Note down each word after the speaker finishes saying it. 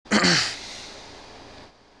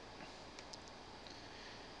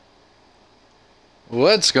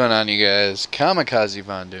What's going on, you guys?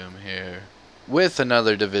 Kamikazevondoom here with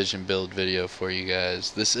another division build video for you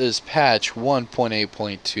guys. This is patch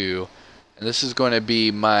 1.8.2 and this is going to be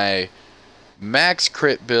my max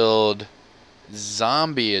crit build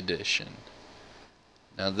zombie edition.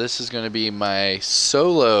 Now this is going to be my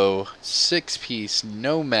solo 6-piece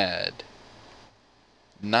Nomad,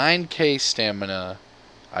 9k stamina.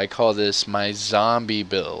 I call this my zombie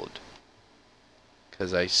build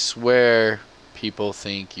because I swear people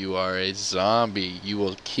think you are a zombie. You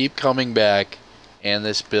will keep coming back, and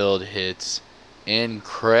this build hits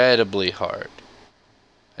incredibly hard.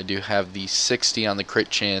 I do have the 60 on the crit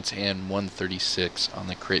chance and 136 on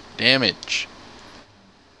the crit damage.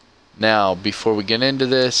 Now, before we get into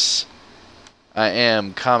this, I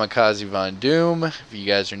am Kamikazevondoom. If you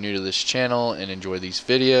guys are new to this channel and enjoy these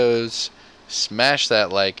videos, smash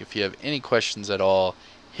that like. If you have any questions at all,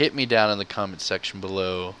 hit me down in the comment section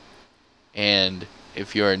below. And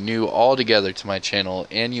if you are new altogether to my channel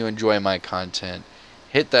and you enjoy my content,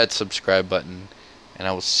 hit that subscribe button, and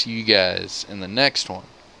I will see you guys in the next one.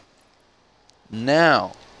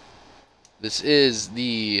 Now, this is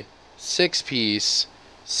the 6-piece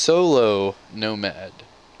solo Nomad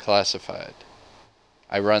classified.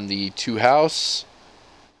 I run the 2 house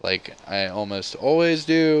like I almost always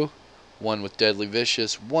do, one with Deadly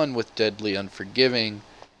Vicious, one with Deadly Unforgiving,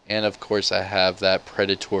 and of course I have that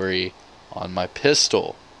Predatory on my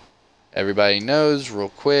pistol. Everybody knows, real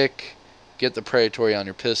quick, get the Predatory on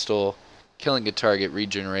your pistol. Killing a target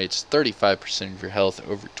regenerates 35% of your health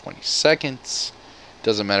over 20 seconds.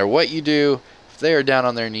 Doesn't matter what you do, if they are down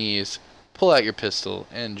on their knees, pull out your pistol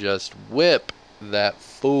and just whip that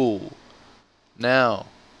fool. Now,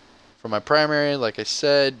 for my primary, like I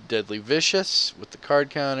said, Deadly Vicious with the card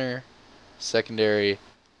counter. Secondary,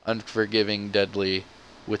 Unforgiving Deadly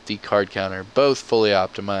with the card counter, both fully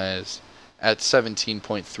optimized at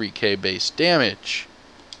 17.3k base damage.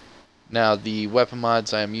 Now, the weapon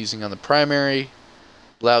mods I am using on the primary: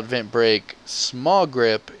 Loud Vent Break, Small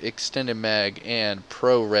Grip, Extended Mag, and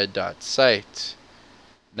Pro Red Dot Sight.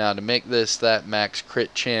 Now, to make this that max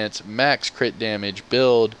crit chance, max crit damage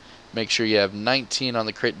build, make sure you have 19 on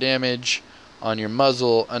the crit damage on your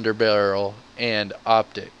muzzle, underbarrel, and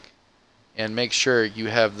optic. And make sure you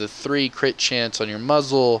have the 3 crit chance on your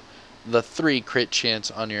muzzle, the 3 crit chance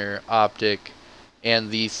on your optic, and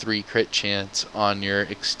the 3 crit chance on your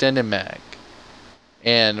extended mag.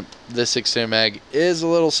 And this extended mag is a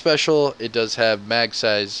little special. It does have mag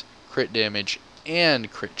size, crit damage,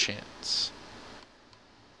 and crit chance.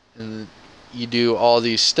 And you do all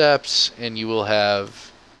these steps and you will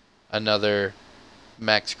have another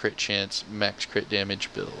max crit chance, max crit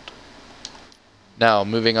damage build. Now,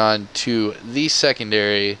 moving on to the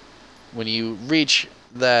secondary. When you reach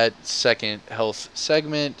that second health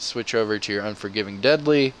segment, switch over to your Unforgiving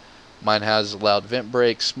Deadly. Mine has Loud Vent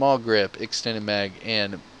Break, Small Grip, Extended Mag,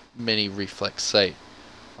 and Mini Reflex Sight.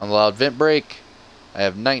 On the Loud Vent Break, I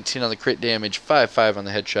have 19 on the crit damage, 5 on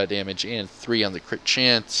the headshot damage, and 3 on the crit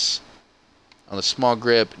chance. On the Small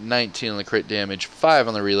Grip, 19 on the crit damage, 5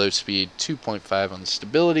 on the reload speed, 2.5 on the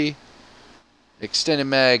stability. Extended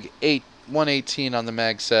Mag, 118 on the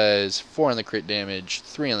mag size, 4 on the crit damage,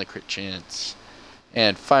 3 on the crit chance.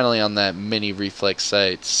 And finally on that Mini Reflex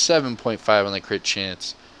Sight, 7.5 on the crit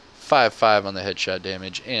chance, 5 on the headshot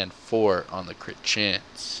damage, and 4 on the crit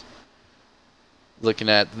chance. Looking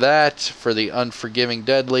at that, for the Unforgiving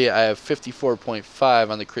Deadly, I have 54.5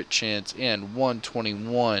 on the crit chance and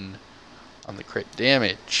 121 on the crit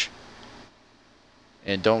damage.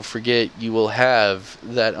 And don't forget, you will have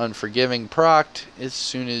that Unforgiving procced as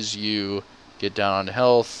soon as you get down on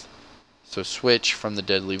health. So switch from the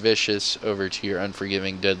Deadly Vicious over to your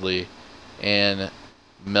Unforgiving Deadly and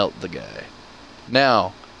melt the guy.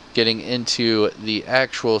 Now, getting into the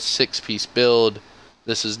actual 6-piece build.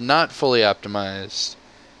 This is not fully optimized.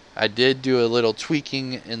 I did do a little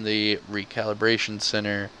tweaking in the recalibration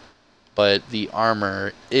center, but the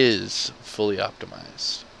armor is fully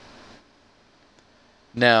optimized.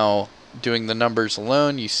 Now, doing the numbers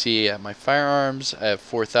alone, you see at my firearms, I have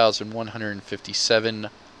 4,157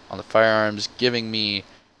 on the firearms, giving me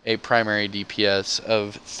a primary DPS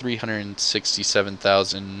of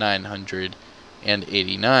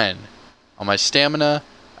 367,989. On my stamina,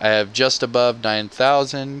 I have just above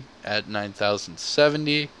 9,000 at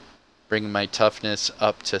 9,070, bringing my toughness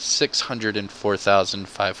up to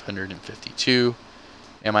 604,552.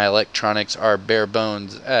 And my electronics are bare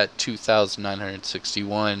bones at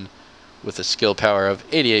 2,961 with a skill power of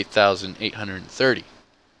 88,830.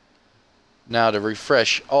 Now, to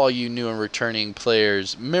refresh all you new and returning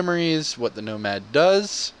players' memories, what the Nomad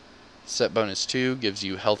does: Set bonus 2 gives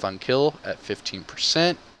you health on kill at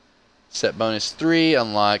 15%. Set bonus 3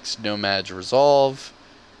 unlocks Nomad's Resolve,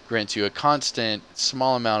 grants you a constant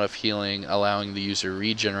small amount of healing, allowing the user to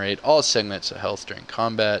regenerate all segments of health during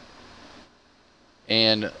combat.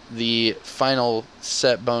 And the final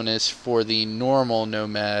set bonus for the normal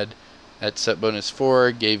Nomad at set bonus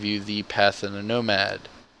 4 gave you the Path of the Nomad,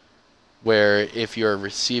 where if you are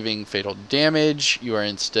receiving fatal damage, you are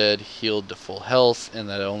instead healed to full health, and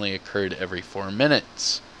that only occurred every 4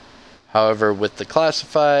 minutes. However, with the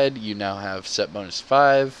classified, you now have set bonus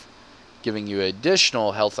 5, giving you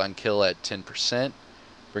additional health on kill at 10%,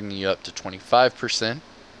 bringing you up to 25%,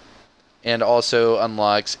 and also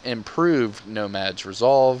unlocks improved Nomad's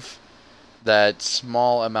Resolve. That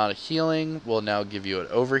small amount of healing will now give you an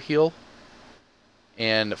overheal.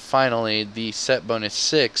 And finally, the set bonus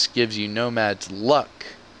 6 gives you Nomad's Luck,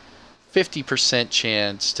 50%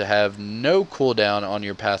 chance to have no cooldown on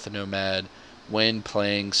your Path of Nomad when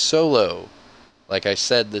playing solo. Like I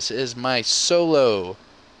said, this is my solo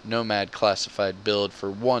Nomad classified build for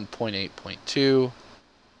 1.8.2.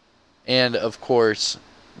 And of course,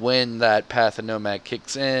 when that Path of Nomad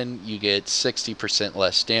kicks in, you get 60%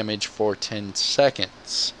 less damage for 10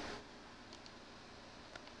 seconds.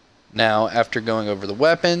 Now, after going over the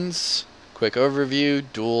weapons, quick overview: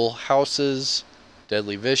 dual houses,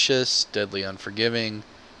 deadly vicious, deadly unforgiving,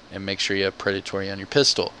 and make sure you have predatory on your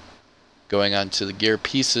pistol. Going on to the gear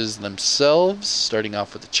pieces themselves, starting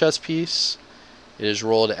off with the chest piece. It is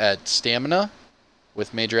rolled at stamina,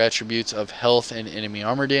 with major attributes of health and enemy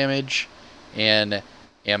armor damage, and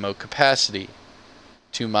ammo capacity.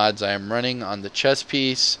 2 mods I am running on the chest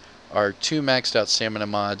piece are 2 maxed out stamina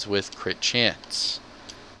mods with crit chance.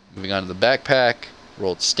 Moving on to the backpack,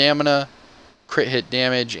 rolled stamina, crit hit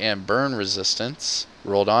damage, and burn resistance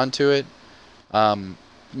rolled onto it.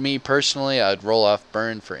 Me personally, I'd roll off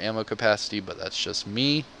burn for ammo capacity, but that's just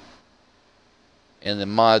me. And the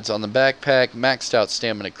mods on the backpack, maxed out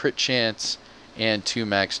stamina crit chance, and 2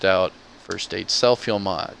 maxed out first aid self-heal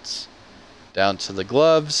mods. Down to the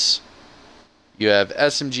gloves, you have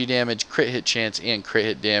SMG damage, crit hit chance, and crit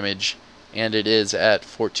hit damage, and it is at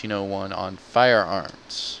 1401 on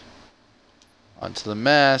firearms. Onto the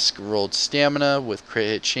mask, rolled stamina with crit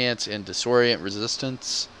hit chance and disorient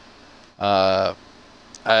resistance. I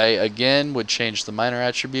again would change the minor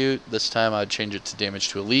attribute. This time I'd change it to damage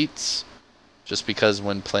to elites, just because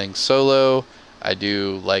when playing solo, I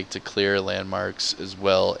do like to clear landmarks as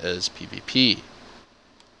well as PvP.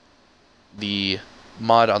 The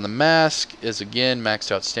mod on the mask is again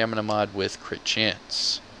maxed out stamina mod with crit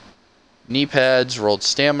chance. Knee pads, rolled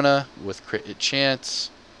stamina with crit hit chance.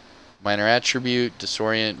 Minor attribute,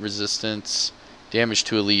 disorient resistance, damage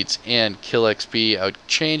to elites, and kill XP. I would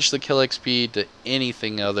change the kill XP to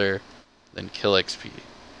anything other than kill XP.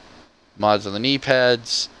 Mods on the knee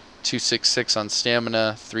pads: 266 on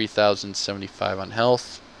stamina, 3075 on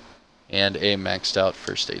health, and a maxed out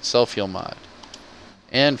first aid self-heal mod.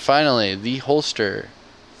 And finally, the holster,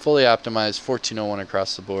 fully optimized 1401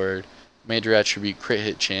 across the board, major attribute crit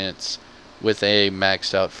hit chance with a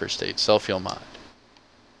maxed out first aid self-heal mod.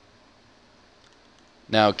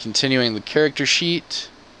 Now, continuing the character sheet,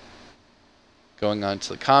 going on to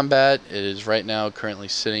the combat, it is right now currently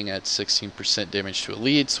sitting at 16% damage to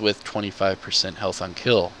elites with 25% health on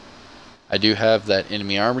kill. I do have that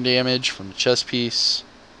enemy armor damage from the chest piece.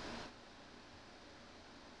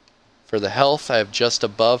 For the health, I have just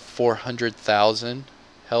above 400,000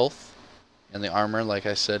 health, and the armor, like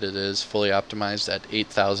I said, it is fully optimized at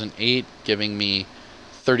 8,008, giving me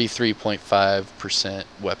 33.5%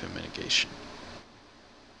 weapon mitigation.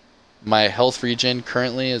 My health regen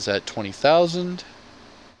currently is at 20,000.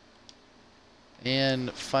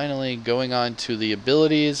 And finally, going on to the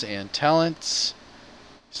abilities and talents.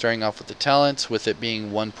 Starting off with the talents, with it being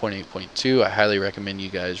 1.8.2, I highly recommend you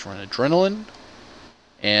guys run Adrenaline.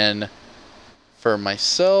 And for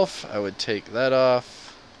myself, I would take that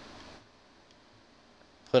off.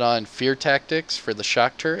 Put on Fear Tactics for the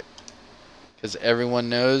shock turret, because everyone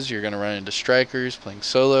knows you're going to run into strikers playing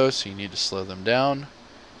solo, so you need to slow them down.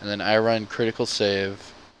 And then I run Critical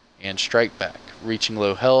Save and Strike Back. Reaching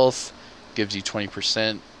low health gives you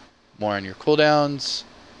 20% more on your cooldowns,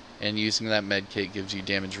 and using that medkit gives you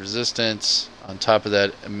damage resistance. On top of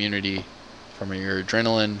that, immunity from your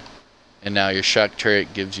adrenaline, and now your shock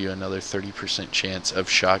turret gives you another 30% chance of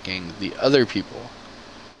shocking the other people.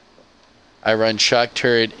 I run shock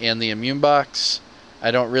turret and the immune box. I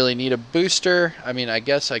don't really need a booster. I mean, I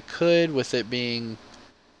guess I could with it being,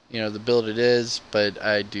 you know, the build it is, but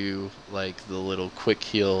I do like the little quick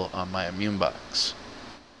heal on my immune box.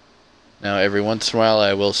 Now every once in a while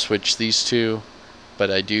I will switch these two, but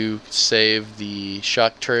I do save the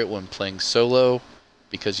shock turret when playing solo,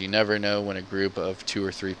 because you never know when a group of 2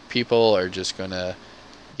 or 3 people are just going to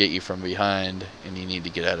get you from behind and you need to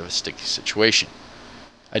get out of a sticky situation.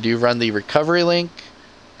 I do run the recovery link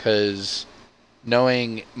because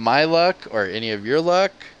knowing my luck or any of your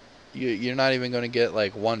luck, you're not even going to get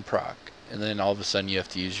like 1 proc, and then all of a sudden you have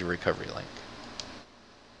to use your recovery link.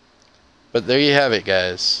 But there you have it,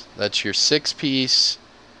 guys. That's your 6-piece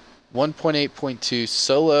 1.8.2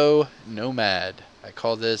 solo Nomad. I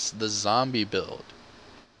call this the zombie build,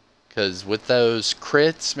 because with those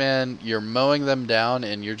crits, man, you're mowing them down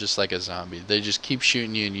and you're just like a zombie. They just keep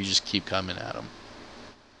shooting you and you just keep coming at them.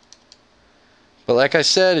 But like I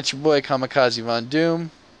said, it's your boy Kamikazevondoom.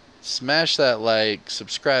 Smash that like,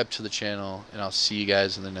 subscribe to the channel, and I'll see you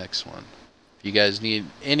guys in the next one. If you guys need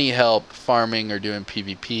any help farming or doing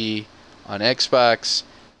PvP on Xbox,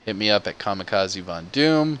 hit me up at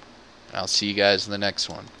Kamikazevondoom, and I'll see you guys in the next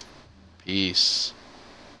one. Peace.